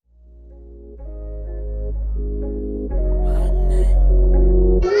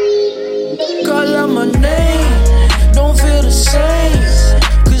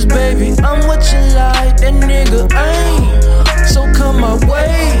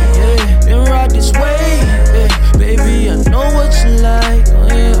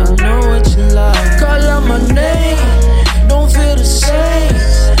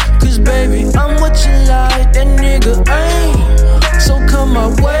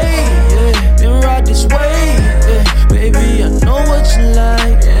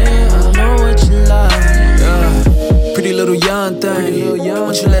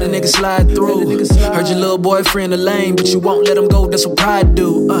boyfriend a lame, but you won't let him go, that's what pride do.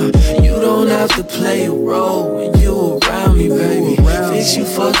 You don't have to play a role when you around me, baby. Fix you,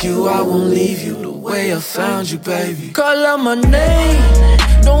 fuck you, I won't leave you the way I found you, baby. Call out my name,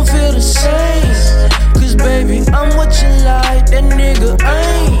 don't feel the same, cause baby, I'm what you like, that nigga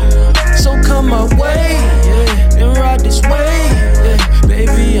ain't.